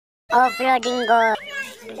Off-roading goal.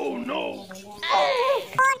 Oh no!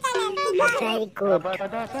 Very good.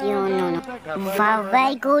 No. Wow,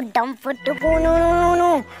 very good. Dump foot to go.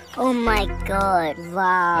 No. Oh my god.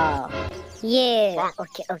 Wow. Yeah.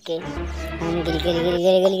 Okay.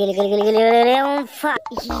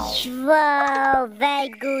 Wow. Very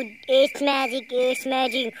good. It's magic.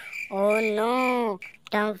 Oh no.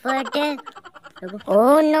 Dump foot.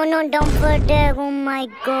 Oh no. Dump foot. Oh my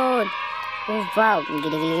god. Oh wow.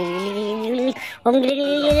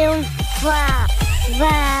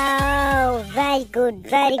 Wow, very good.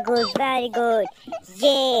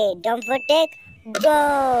 Yeah, don't forget,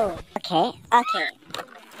 go. Okay.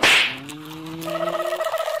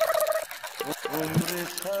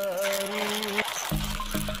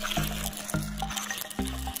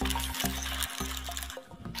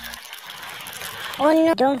 Oh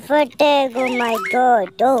no, don't forget, oh my god.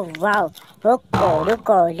 Oh wow.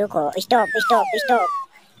 Ruko. Stop.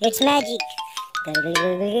 It's magic. Oh,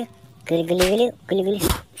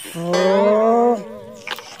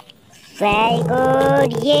 very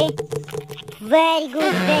good. Yeah, very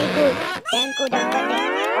good. Thank you, doctor.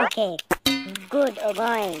 Okay, good.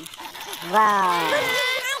 Going. Wow.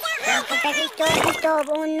 Stop.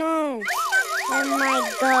 Oh no. Oh my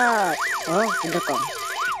god. Oh, look.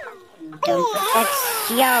 Don't protect.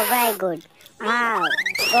 Yeah, very good. Ow.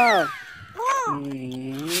 Go.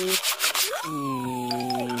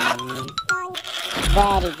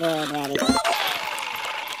 Very good.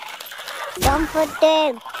 Dump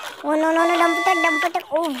protect. Oh no, dump protect.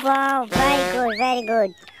 Oh wow, very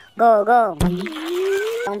good. Go.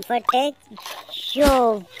 Dump protect.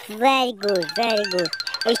 Show. Very good.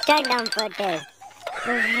 Start dump protect.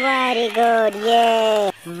 Very good.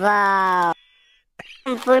 Yeah. Wow.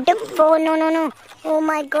 Dump protect. Oh no. Oh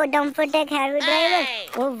my god, dump protect. Heavy driver.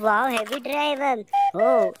 Oh wow, heavy driver.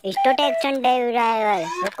 Oh, start action driver.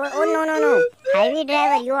 Oh no. Heavy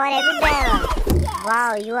driver. You are heavy driver.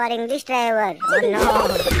 Wow, you are English driver. Oh no,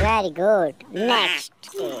 very good. Next.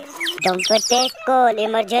 Dump protect call.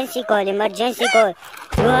 Emergency call. You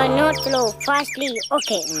are not slow. Fastly.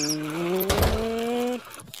 Okay.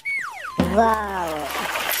 Wow.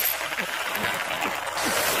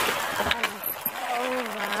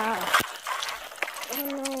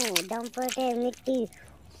 Dump protect mitti.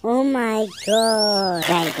 Oh my god.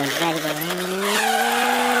 Very good.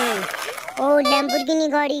 Oh, Lamborghini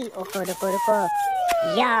गाड़ी. रुको.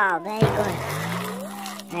 Yeah, very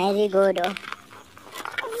good.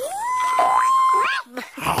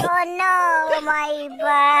 Oh no, my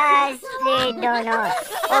bus. No.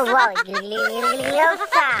 Oh wow.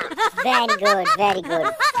 Very good.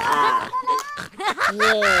 Yeah.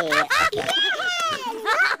 Okay.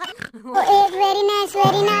 तो एक very nice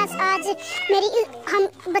आज हम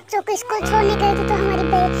बच्चों को school छोड़ने गए थे तो हमारी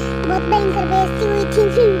बहुत भयंकर बेइज्जती हुई थी।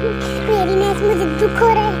 वेरी नाइस, मुझे दुख हो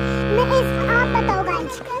रहा है। आप बताओ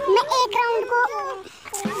गाइस, मैं एक राउंड को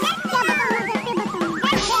क्या बताऊं करके बताऊं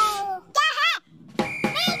क्या है?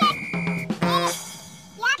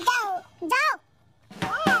 जाओ।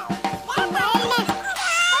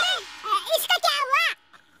 इसका क्या हुआ?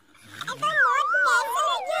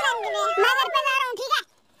 मैं घर पे जा रहा हूँ, ठीक है?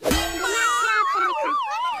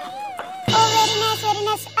 Very nice.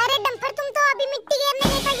 अरे डंपर, तुम तो अभी मिट्टी घेरने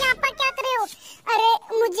गए थे, यहाँ पर क्या कर रहे हो? अरे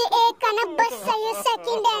मुझे एक ना बस चाहिए,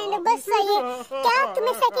 सेकंड हैंड बस चाहिए। क्या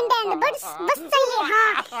तुम्हें सेकंड हैंड बस चाहिए?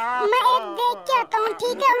 हाँ, मैं एक देख के आता हूँ,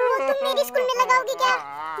 ठीक है? वो तुम मेरी स्कूल में लगाओगी क्या?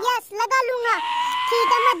 यस, लगा लूंगा। ठीक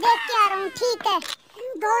है, मैं देख के आ रहा हूँ, ठीक है?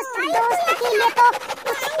 दोस्त के लिए तो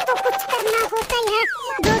कुछ करना होता ही है।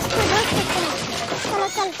 दोस्त करते हैं। चलो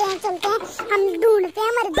चलते हैं। हम ढूंढते हैं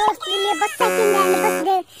हमारे दोस्त के लिए बस, सेकंड हैंड बस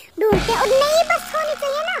ढूंढते हैं। और नई बस होनी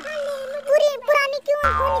चाहिए ना, पुरानी क्यों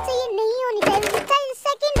होनी चाहिए? नहीं होनी चाहिए, चाहे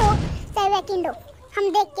सेकंड हो चाहे वैकेंड हो, हम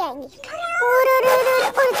देख के आएंगे। और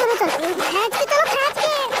चलो खींच के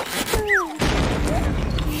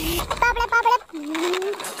पापड़ा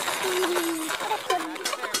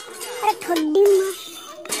अरे ठोडी माँ।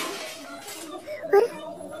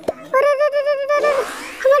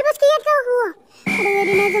 हमारी बस की क्या हुआ? अरे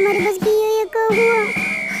वेरी नाइस, हमारी बस की ये क्या हुआ?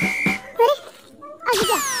 अरे आगे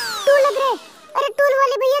क्या टूल लग रहा है? अरे टूल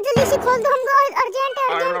वाले भैया जल्दी से खोल दो, हमको अर्जेंट है।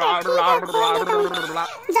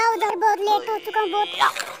 जाओ, बहुत लेट हो चुका हूँ।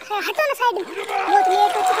 हटो ना साइड में, बहुत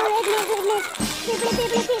लेट हो चुका हूँ। एक मिनट पीपले।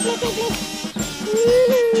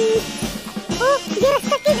 ये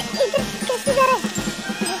रास्ता इधर कैसे जा रहा है?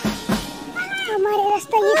 हमारे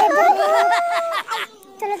रास्ता इधर जा रहा है।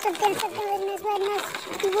 चलो चलते हैं। Very nice.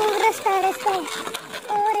 वो रास्ता है।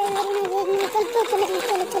 और चलो।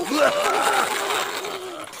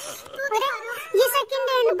 अरे ये सेकंड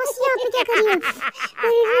हैंड बस यहाँ पे क्या कर रही है?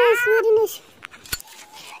 Very nice.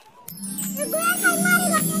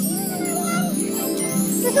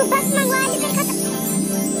 तू बस मंगवा ले फिर खत्म।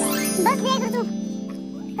 बस देख तू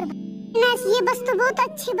ये बस तो बहुत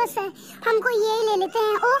अच्छी बस है, हमको ये ही ले लेते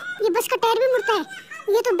हैं। ओ ये बस का टायर भी मुड़ता है,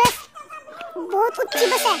 ये तो बस बहुत अच्छी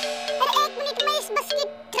बस है। अरे 1 मिनट में इस बस की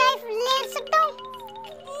ड्राइव ले सकता हूँ?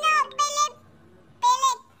 ना, पहले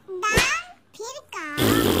दाम फिर काम।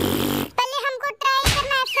 पहले हमको ट्राई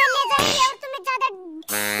करना है, फिर ले जाएंगे और तुम्हें ज्यादा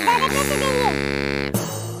पैसे देंगे।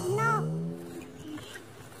 नो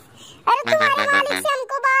अरे तुम्हारे मालिक से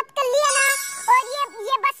हमको बात कर लिया ना, और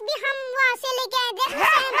ये बस भी हम वहाँ से लेके आए। देख लो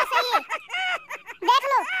बस है ये, देख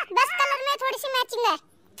लो बस कलर में थोड़ी सी मैचिंग है।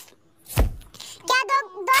 क्या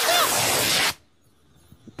दोगे?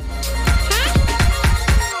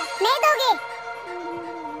 नहीं दोगे?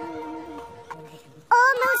 ओ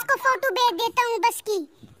मैं उसको फोटो भेज देता हूँ बस की।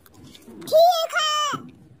 ठीक है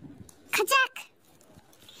खचक,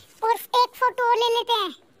 और एक फोटो और ले लेते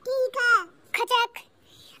हैं। ठीक है खचक,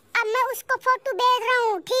 अब मैं उसको फोटो भेज रहा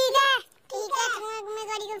हूँ। ठीक है मैं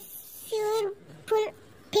गाड़ी का फ्यूल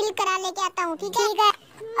फिल करा लेके आता हूँ। ठीक है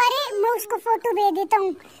अरे मैं उसको फोटो भेज देता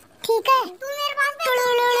हूँ। ठीक है तू मेरे पास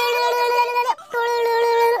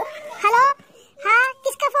हेलो हाँ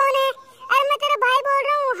किसका फोन है? अरे मैं तेरा भाई बोल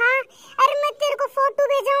रहा हूँ। हाँ अरे मैं तेरे को फोटो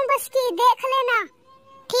भेजा हूँ बस की, देख लेना।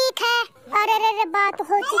 ठीक है अरे बात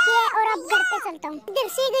हो चुकी है और अब घर पे चलता हूँ। इधर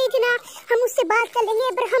से गई थी ना, हम उससे बात कर लेंगे,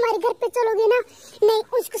 पर हमारे घर पे चलोगे ना? नहीं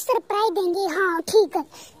उसको सरप्राइज देंगे। हाँ ठीक है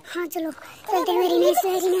हाँ चलो चलते हैं। वेरी नाइस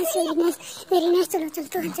चलो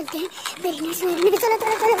चलते हैं। वेरी नाइस चलो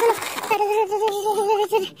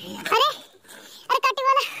अरे काटे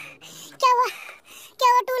वाला क्या हुआ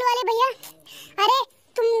टूल वाले भैया? अरे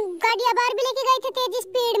तुम गाड़ियाँ बाहर भी लेके गए थे तेज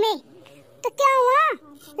स्पीड में, तो क्या हुआ?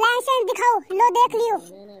 लाइसेंस दिखाओ। लो देख लियो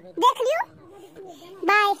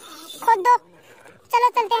बाय खुद दो। चलो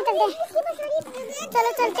चलते हैं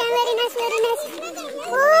वेरी नाइस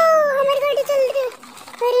ओ हमारी गाड़ी चल रही है।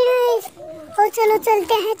 वेरी नाइस ओ चलो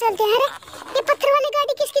चलते हैं। अरे ये पत्थर वाली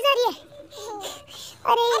गाड़ी किसकी जा रही है?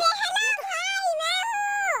 अरे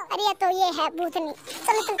ये तो ये है भूतनी।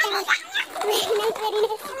 चलो चलते हैं। वेरी नाइस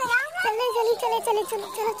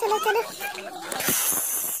चलो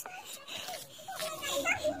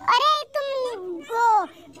अरे तुम वो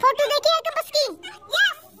फोटो देखी है क्या बस की?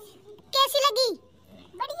 कैसी लगी?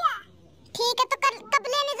 बढ़िया। ठीक है तो कब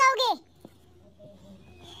लेने जाओगे?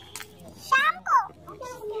 शाम को।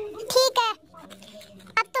 ठीक है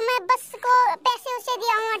अब तो मैं बस को पैसे उसे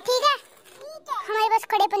दिया हूँ। ठीक है हमारी बस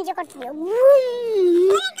खड़े पंजे करती है।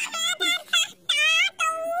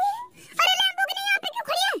 अरे लैम्बोर्गिनी यहाँ पे क्यों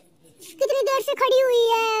खड़ी है? कितनी देर से खड़ी हुई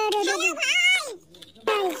है।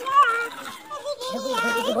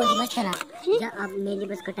 बॉडी मस्त है ना, जब अब मेरी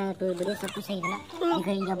बस का टायर तो बढ़िया सब कुछ सही है ना।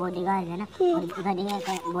 इनका बॉडी का है ना, और गाड़ी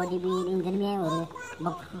का बॉडी भी इंजन भी है, और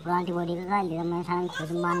पुरानी बॉडी का गाल दिया। मैं सामने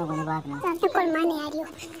से मानो कोने बात ना कौन माने आ रही हो?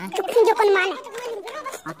 जो कौन माने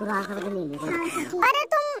आ तू राह कर ले ले। अरे